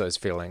experience those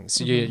feelings.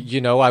 You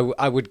know,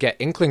 I would get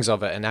inklings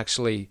of it and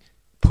actually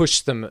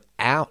push them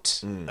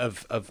out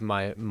of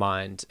my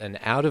mind and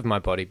out of my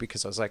body,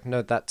 because I was like,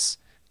 no, that's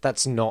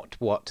not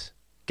what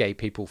gay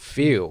people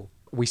feel.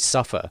 We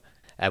suffer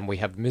and we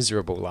have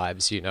miserable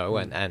lives, you know,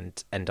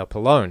 and end up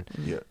alone.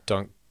 Yeah.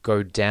 Don't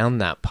go down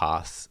that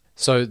path.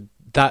 So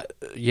that,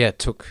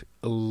 took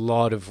a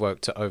lot of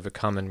work to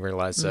overcome and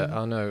realize that,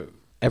 oh no,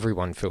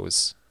 everyone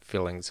feels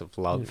feelings of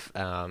love,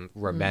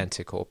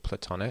 romantic or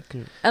platonic.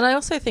 And I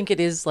also think it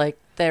is like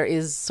there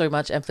is so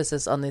much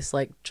emphasis on this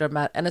like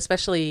dramatic, and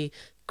especially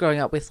growing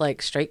up with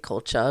like straight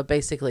culture,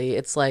 basically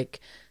it's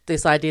like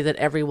this idea that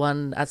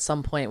everyone at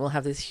some point will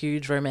have this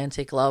huge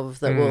romantic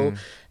love that will,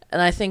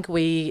 and I think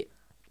we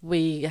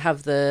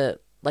have the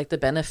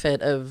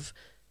benefit of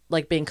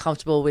like being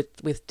comfortable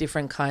with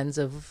different kinds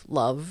of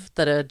love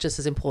that are just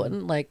as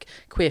important, like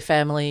queer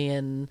family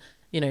and,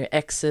 you know,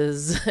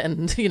 exes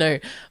and, you know,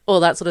 all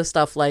that sort of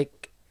stuff.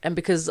 Like, and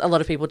because a lot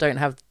of people don't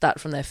have that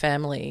from their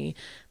family,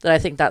 that I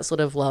think that sort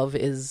of love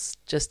is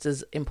just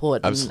as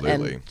important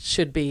and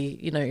should be,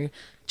 you know,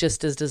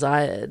 just as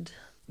desired.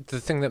 The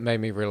thing that made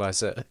me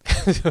realize that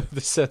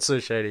this sounds so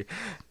shady.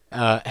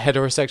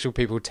 Heterosexual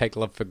people take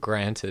love for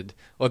granted,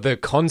 or the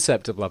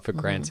concept of love for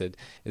granted,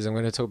 is I'm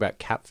going to talk about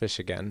Catfish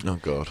again. Oh,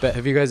 God. But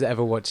have you guys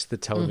ever watched the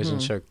television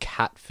show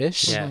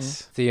Catfish?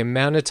 Yes. The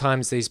amount of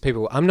times these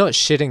people, I'm not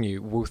shitting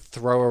you, will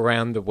throw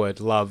around the word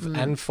love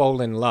and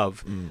fall in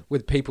love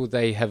with people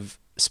they have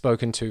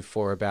spoken to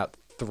for about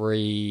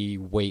 3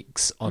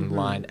 weeks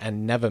online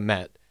and never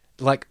met.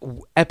 Like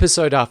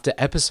episode after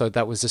episode,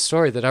 that was a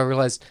story that I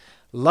realized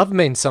love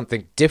means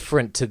something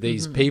different to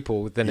these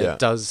people than it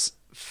does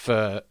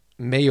for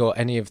me or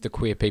any of the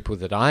queer people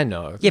that I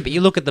know. Yeah, but you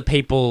look at the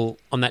people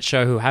on that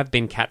show who have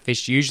been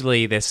catfished,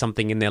 usually there's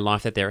something in their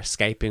life that they're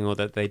escaping or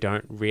that they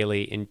don't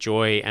really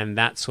enjoy, and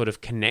that sort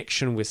of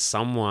connection with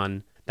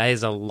someone, that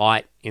is a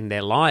light in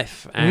their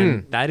life,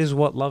 and that is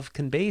what love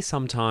can be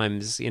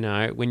sometimes, you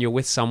know, when you're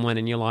with someone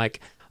and you're like,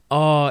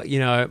 oh, you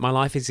know, my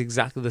life is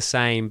exactly the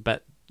same,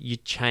 but you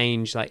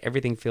change, like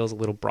everything feels a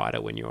little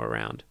brighter when you're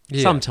around.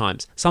 Yeah.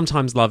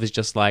 Sometimes love is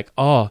just like,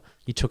 oh,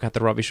 you took out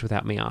the rubbish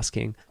without me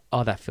asking.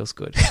 Oh, that feels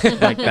good.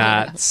 Like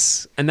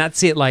that's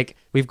it. Like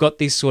we've got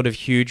these sort of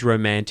huge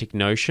romantic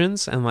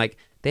notions and like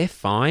they're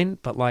fine,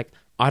 but like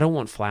I don't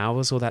want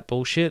flowers or that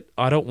bullshit.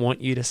 I don't want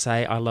you to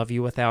say I love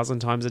you 1,000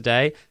 times a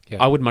day.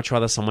 Yeah. I would much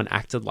rather someone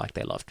acted like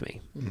they loved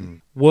me.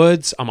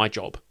 Words are my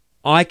job.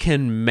 I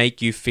can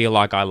make you feel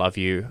like I love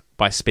you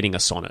by spitting a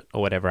sonnet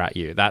or whatever at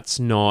you. That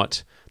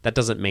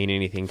doesn't mean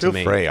anything to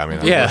me. Feel free. I mean,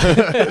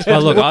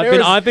 well, look,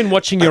 I've been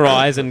watching your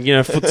eyes and, you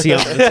know, footsie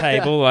under the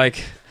table,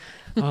 like,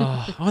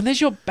 and there's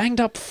your banged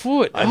up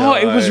foot. Oh,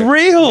 it was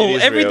real.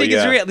 Everything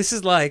is real. This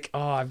is like,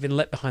 I've been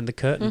let behind the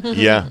curtain.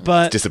 Yeah,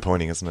 but it's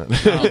disappointing, isn't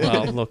it?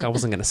 Well, look, I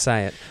wasn't going to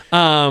say it.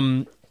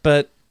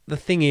 But the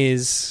thing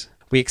is,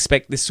 we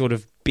expect this sort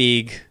of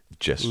big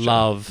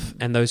love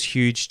and those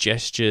huge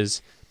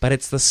gestures, but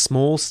it's the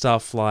small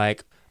stuff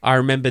like, I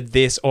remembered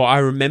this, or I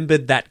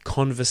remembered that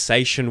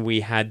conversation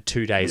we had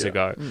 2 days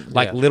ago.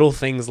 Like little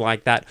things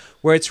like that,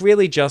 where it's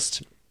really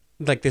just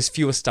like there's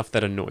fewer stuff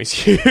that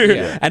annoys you.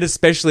 And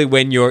especially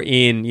when you're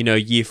in, you know,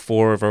 year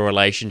 4 of a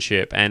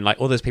relationship and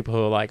like all those people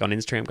who are like on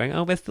Instagram going,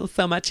 oh, we're still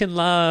so much in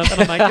love.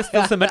 And I'm like, you're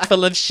still so much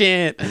full of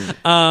shit.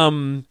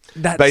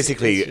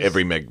 Basically,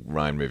 every Meg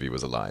Ryan movie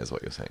was a lie, is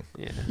what you're saying.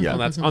 Yeah.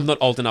 Well, I'm not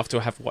old enough to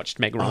have watched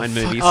Meg Ryan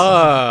movies.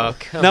 Oh,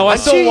 no, I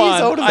saw one.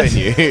 He's older than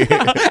you.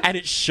 And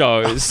it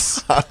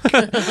shows.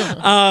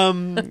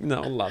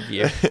 No, love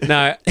you.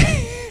 No.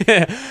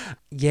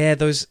 Yeah,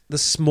 the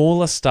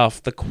smaller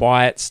stuff, the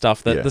quiet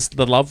stuff,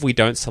 the love we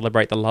don't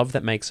celebrate, the love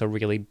that makes a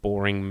really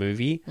boring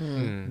movie,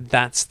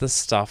 that's the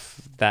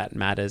stuff that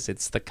matters.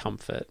 It's the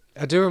comfort.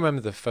 I do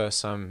remember the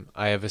first time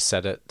I ever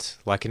said it,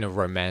 like in a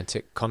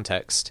romantic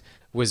context,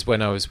 was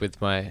when I was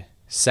with my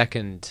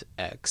second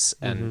ex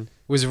and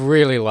was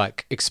really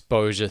like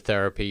exposure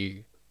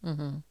therapy,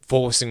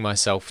 forcing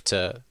myself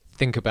to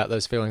think about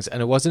those feelings.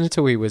 And it wasn't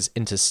until we was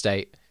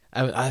interstate.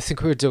 I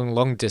think we were doing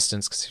long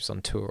distance because he was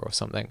on tour or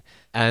something.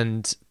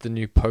 And the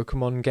new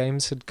Pokemon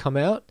games had come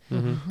out.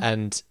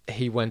 And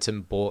he went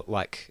and bought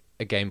like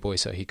a Game Boy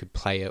so he could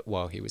play it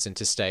while he was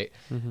interstate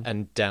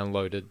and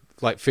downloaded,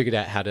 like figured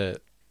out how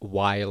to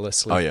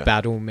wirelessly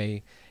battle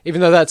me,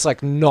 even though that's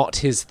like not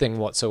his thing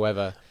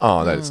whatsoever.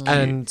 Oh, that is cute.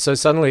 And so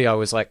suddenly I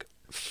was like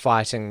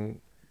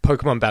fighting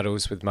Pokemon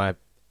battles with my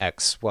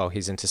ex while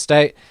he's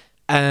interstate,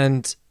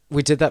 and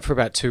we did that for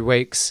about 2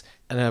 weeks.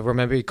 And I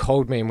remember he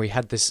called me and we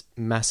had this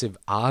massive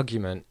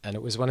argument, and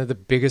it was one of the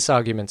biggest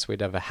arguments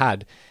we'd ever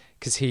had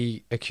because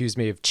he accused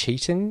me of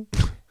cheating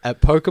at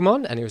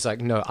Pokemon, and he was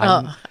like, "No,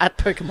 I'm at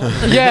Pokemon."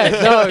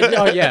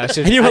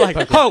 And you were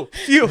like, "Oh,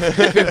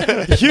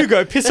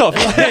 Hugo, piss off!"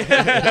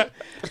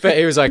 But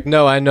he was like,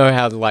 "No, I know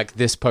how like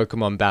this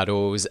Pokemon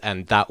battles,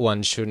 and that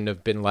one shouldn't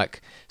have been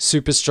like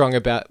super strong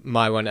about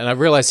my one." And I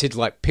realized he'd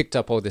like picked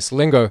up all this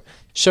lingo,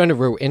 shown a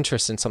real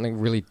interest in something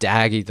really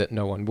daggy that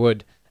no one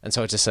would. And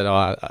so I just said,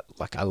 "Oh,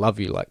 I love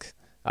you. Like,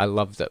 I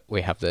love that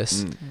we have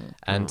this."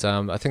 And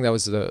I think that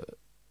was the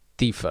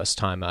first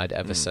time I'd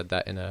ever said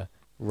that in a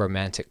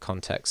romantic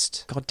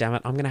context. God damn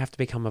it, I'm going to have to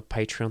become a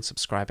Patreon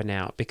subscriber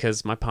now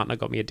because my partner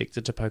got me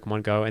addicted to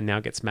Pokemon Go and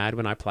now gets mad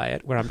when I play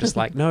it, where I'm just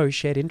like, no,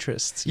 shared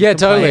interests. You Yeah,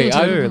 can play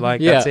totally. it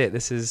too. That's it.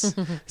 This is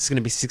going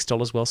to be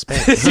 $6 well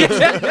spent.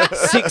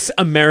 $6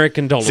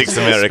 American dollars. $6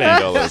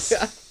 American dollars.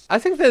 I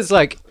think there's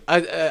like,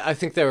 I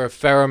think there are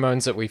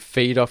pheromones that we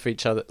feed off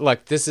each other.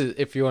 Like this is,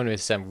 if you want me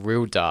to sound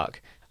real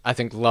dark, I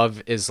think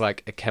love is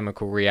like a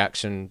chemical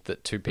reaction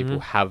that two people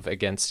have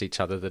against each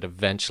other that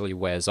eventually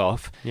wears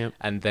off. Yep.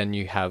 And then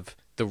you have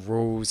the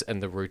rules and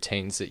the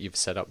routines that you've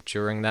set up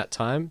during that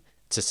time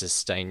to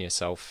sustain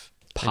yourself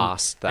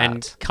past that.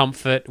 And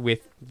comfort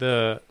with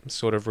the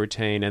sort of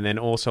routine. And then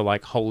also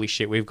like, holy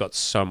shit, we've got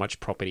so much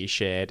property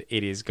shared.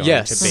 It is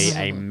going to be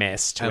a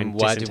mess to And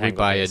why did we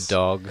buy a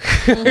dog?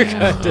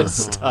 Kind of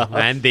stuff.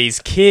 And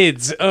these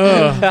kids.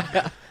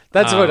 Ugh.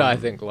 That's what I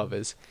think love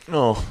is.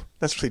 Oh,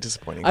 that's really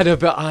disappointing. I know,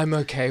 but I'm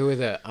okay with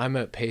it. I'm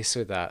at peace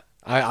with that.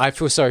 I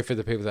feel sorry for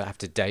the people that have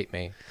to date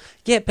me.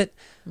 Yeah, but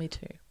Me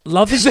too.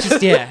 love is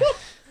just,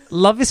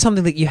 love is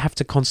something that you have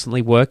to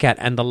constantly work at.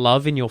 And the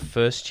love in your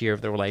first year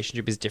of the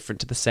relationship is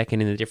different to the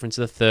second and the different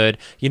to the third.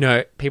 You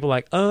know, people are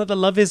like, oh, the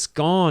love is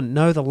gone.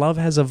 No, the love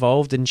has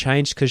evolved and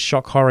changed because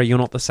shock horror, you're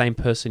not the same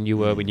person you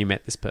were when you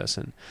met this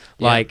person.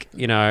 Yeah. Like,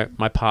 you know,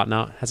 my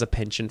partner has a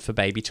penchant for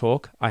baby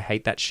talk. I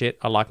hate that shit.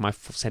 I like my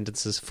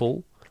sentences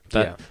full.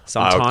 But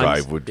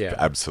sometimes I would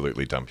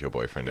absolutely dump your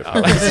boyfriend if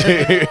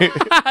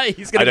I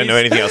don't know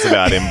anything else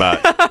about him,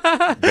 but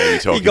baby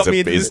talk he got me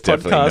into is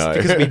this podcast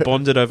because we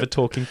bonded over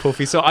talking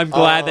Puffy. So I'm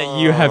glad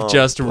that you have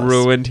just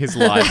ruined his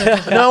life.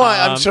 No,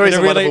 I'm sure he's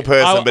a wonderful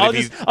person,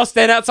 but I'll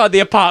stand outside the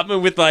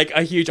apartment with like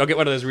a huge. I'll get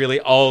one of those really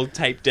old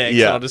tape decks.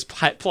 And I'll just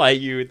play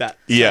you that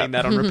saying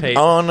that on repeat.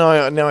 Oh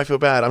no, now I feel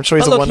bad. I'm sure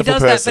he's a wonderful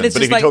person, but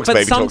if he talks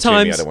baby talk to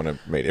me, I don't want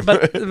to meet him.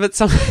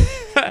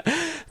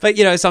 But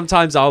you know,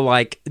 sometimes I'll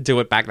like do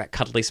it back, that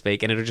cuddly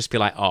speak, and it'll just be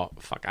like, oh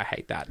fuck, I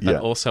hate that. But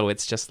also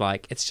it's just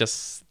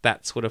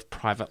that sort of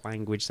private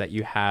language that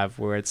you have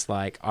where it's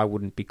like, I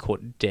wouldn't be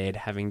caught dead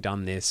having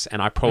done this.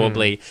 And I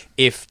probably,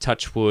 if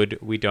touch wood,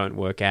 we don't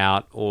work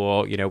out,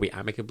 or, you know, we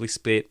amicably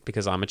split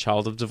because I'm a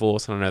child of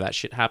divorce and I know that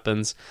shit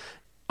happens,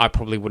 I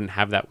probably wouldn't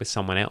have that with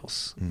someone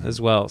else as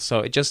well.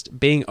 So it just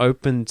being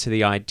open to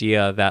the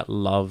idea that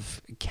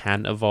love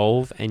can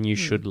evolve and you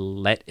should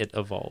let it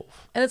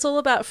evolve. And it's all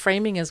about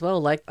framing as well.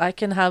 Like, I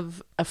can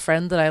have a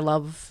friend that I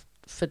love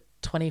for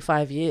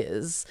 25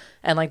 years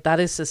and like that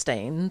is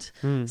sustained.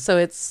 So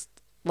it's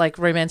like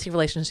romantic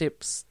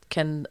relationships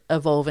can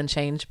evolve and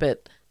change,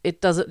 but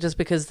it doesn't, just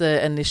because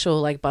the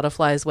initial like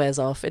butterflies wears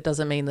off, it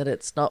doesn't mean that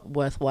it's not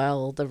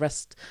worthwhile the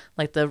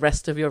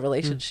rest of your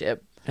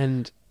relationship.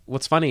 And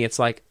what's funny, it's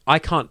like, I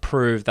can't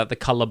prove that the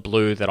color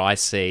blue that I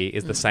see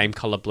is the same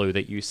color blue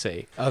that you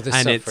see. Oh, this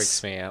and stuff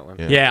freaks me out.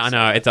 Yeah, I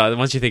know. It's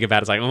once you think about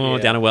it, it's like,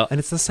 down a well. And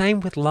it's the same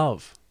with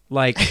love.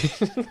 Like,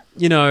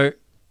 you know,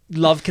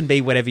 love can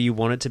be whatever you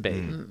want it to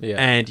be.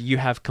 And you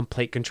have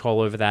complete control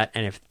over that.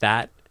 And if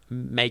that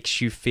makes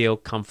you feel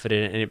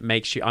confident and it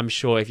makes you, I'm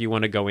sure if you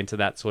want to go into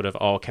that sort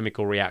of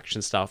chemical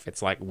reaction stuff,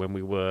 it's like when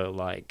we were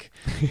like,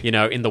 you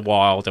know, in the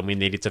wild and we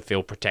needed to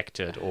feel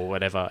protected or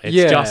whatever.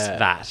 It's just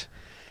that.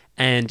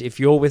 And if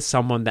you're with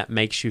someone that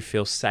makes you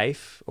feel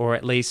safe, or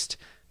at least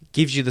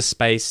gives you the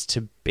space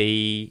to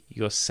be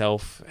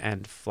yourself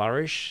and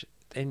flourish,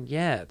 then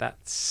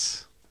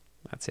that's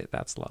it.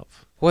 That's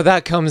love. Well,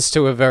 that comes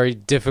to a very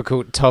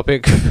difficult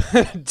topic,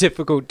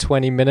 difficult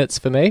 20 minutes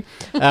for me.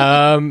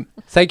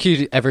 Thank you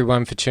to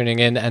everyone for tuning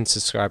in and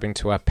subscribing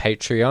to our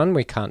Patreon.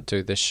 We can't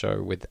do this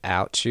show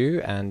without you.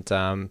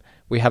 And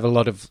we have a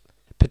lot of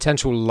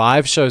potential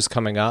live shows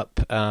coming up,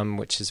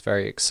 which is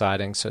very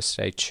exciting. So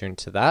stay tuned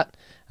to that.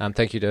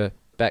 Thank you to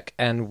Beck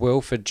and Will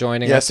for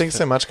joining us. Yeah, thanks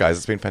so much, guys.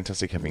 It's been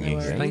fantastic having you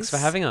here. Thanks for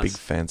having us. Big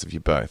fans of you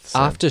both. So.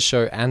 After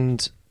show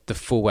and the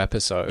full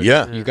episode.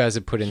 Yeah. You guys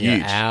have put in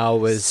your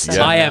hours.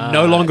 Yeah. I am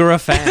no longer a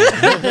fan.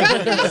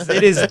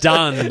 It is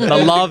done. The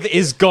love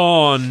is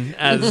gone.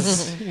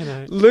 As you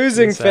know,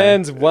 losing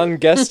fans one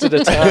guest at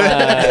a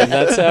time.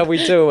 That's how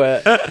we do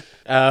it.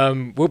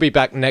 We'll be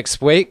back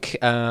next week.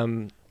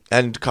 And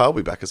Kyle will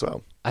be back as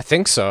well. I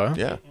think so.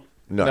 Yeah.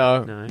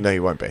 No,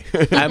 you won't be.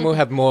 And we'll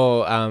have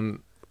more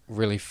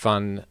really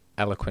fun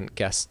eloquent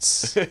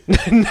guests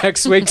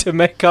next week to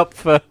make up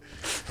for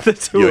the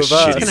two of us.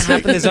 What's going to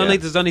happen?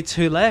 There's only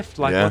 2 left.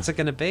 Like, what's it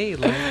going to be?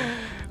 Like,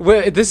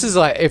 this is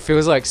like, it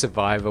feels like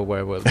Survivor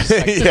where we're just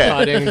like cutting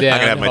down. I'm gonna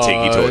have my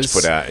tiki torch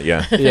put out.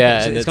 Yeah,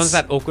 it's gone to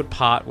that awkward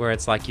part where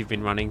it's like you've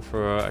been running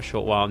for a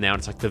short while now, and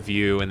it's like The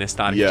View, and they're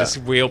starting to just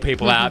wheel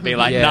people out, and be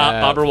like, nah,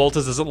 Barbara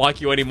Walters doesn't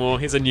like you anymore.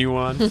 Here's a new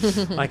one.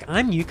 Like,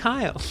 I'm new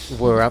Kyle.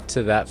 We're up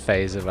to that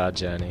phase of our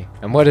journey,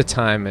 and what a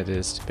time it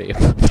is to be.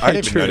 I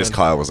didn't even notice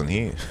Kyle wasn't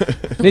here.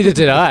 Neither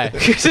did I.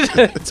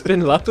 It's been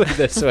lovely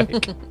this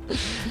week.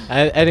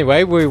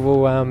 Anyway, we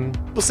will.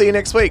 We'll see you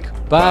next week.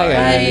 Bye.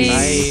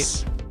 Bye.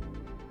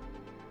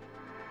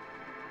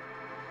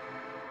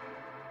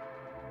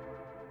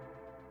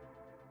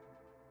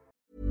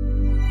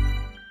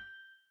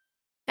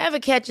 Ever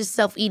catch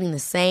yourself eating the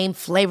same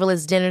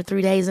flavorless dinner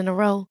 3 days in a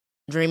row?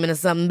 Dreaming of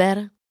something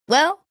better?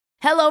 Well,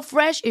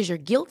 HelloFresh is your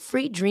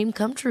guilt-free dream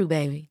come true,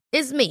 baby.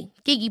 It's me,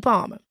 Keke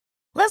Palmer.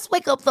 Let's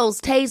wake up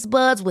those taste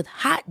buds with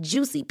hot,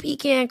 juicy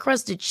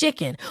pecan-crusted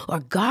chicken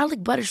or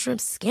garlic butter shrimp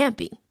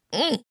scampi.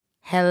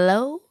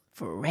 Hello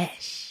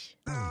Fresh.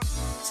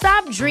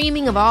 Stop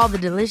dreaming of all the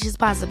delicious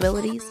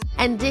possibilities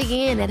and dig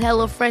in at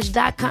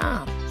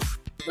HelloFresh.com.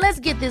 Let's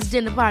get this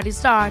dinner party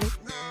started.